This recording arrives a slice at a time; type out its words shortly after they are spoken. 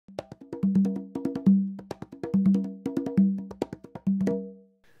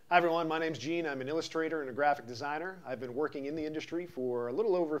Hi everyone, my name's Gene. I'm an illustrator and a graphic designer. I've been working in the industry for a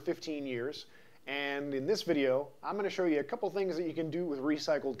little over 15 years. And in this video, I'm going to show you a couple things that you can do with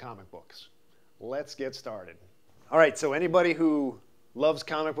recycled comic books. Let's get started. All right, so anybody who loves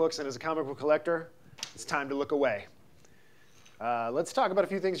comic books and is a comic book collector, it's time to look away. Let's talk about a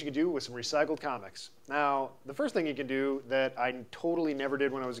few things you can do with some recycled comics. Now, the first thing you can do that I totally never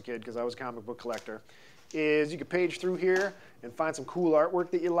did when I was a kid because I was a comic book collector is you could page through here and find some cool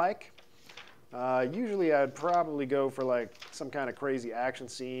artwork that you like. Usually I'd probably go for like some kind of crazy action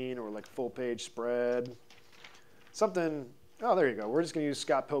scene or like a full page spread. Something, oh there you go, we're just going to use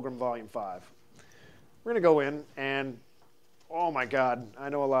Scott Pilgrim Volume 5. We're going to go in and, oh my God, I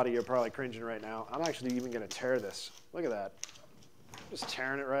know a lot of you are probably cringing right now. I'm actually even going to tear this. Look at that. Just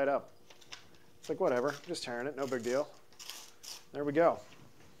tearing it right up. It's like whatever, just tearing it, no big deal. There we go.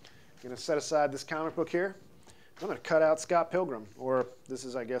 I'm going to set aside this comic book here. I'm going to cut out Scott Pilgrim, or this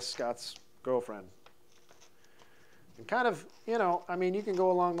is, I guess, Scott's girlfriend. And kind of, you know, I mean, you can go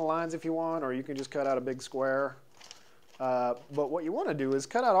along the lines if you want, or you can just cut out a big square. But what you want to do is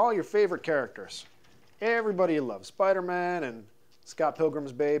cut out all your favorite characters. Everybody you love. Spider-Man and Scott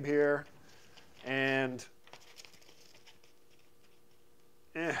Pilgrim's babe here. And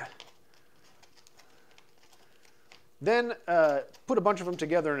then put a bunch of them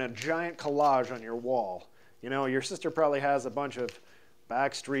together in a giant collage on your wall. You know, your sister probably has a bunch of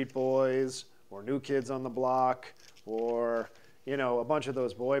Backstreet Boys or New Kids on the Block or, you know, a bunch of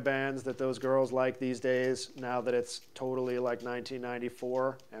those boy bands that those girls like these days now that it's totally like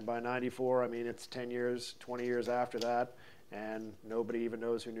 1994. And by 94, I mean it's 10 years, 20 years after that. And nobody even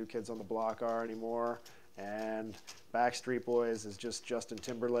knows who New Kids on the Block are anymore. And Backstreet Boys is just Justin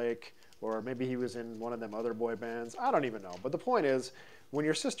Timberlake. Or maybe he was in one of them other boy bands. I don't even know. But the point is, when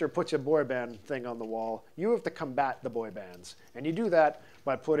your sister puts a boy band thing on the wall, you have to combat the boy bands. And you do that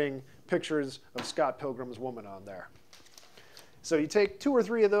by putting pictures of Scott Pilgrim's woman on there. So you take 2 or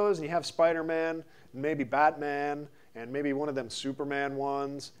 3 of those and you have Spider-Man, maybe Batman, and maybe one of them Superman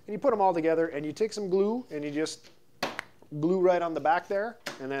ones. And you put them all together and you take some glue and you just glue right on the back there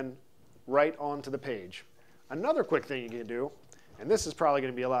and then right onto the page. Another quick thing you can do, and this is probably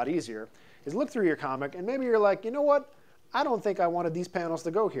going to be a lot easier, is look through your comic and maybe you're like, you know what? I don't think I wanted these panels to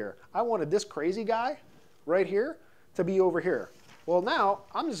go here. I wanted this crazy guy right here to be over here. Well, now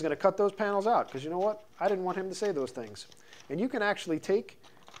I'm just going to cut those panels out because you know what? I didn't want him to say those things. And you can actually take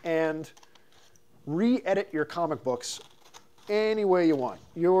and re-edit your comic books any way you want.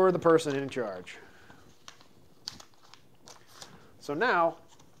 You're the person in charge. So now,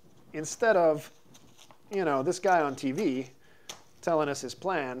 instead of, you know, this guy on TV telling us his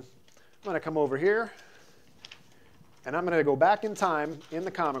plan, I'm going to come over here and I'm going to go back in time in the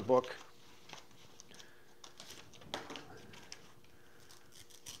comic book.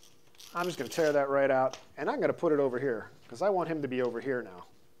 I'm just going to tear that right out and I'm going to put it over here because I want him to be over here now.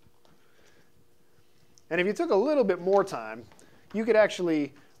 And if you took a little bit more time, you could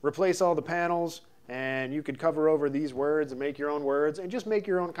actually replace all the panels and you could cover over these words and make your own words and just make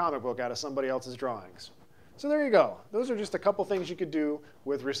your own comic book out of somebody else's drawings. So there you go. Those are just a couple things you could do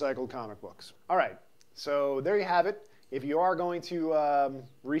with recycled comic books. All right, so there you have it. If you are going to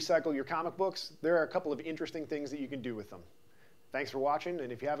recycle your comic books, there are a couple of interesting things that you can do with them. Thanks for watching,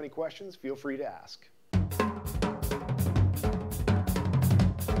 and if you have any questions, feel free to ask.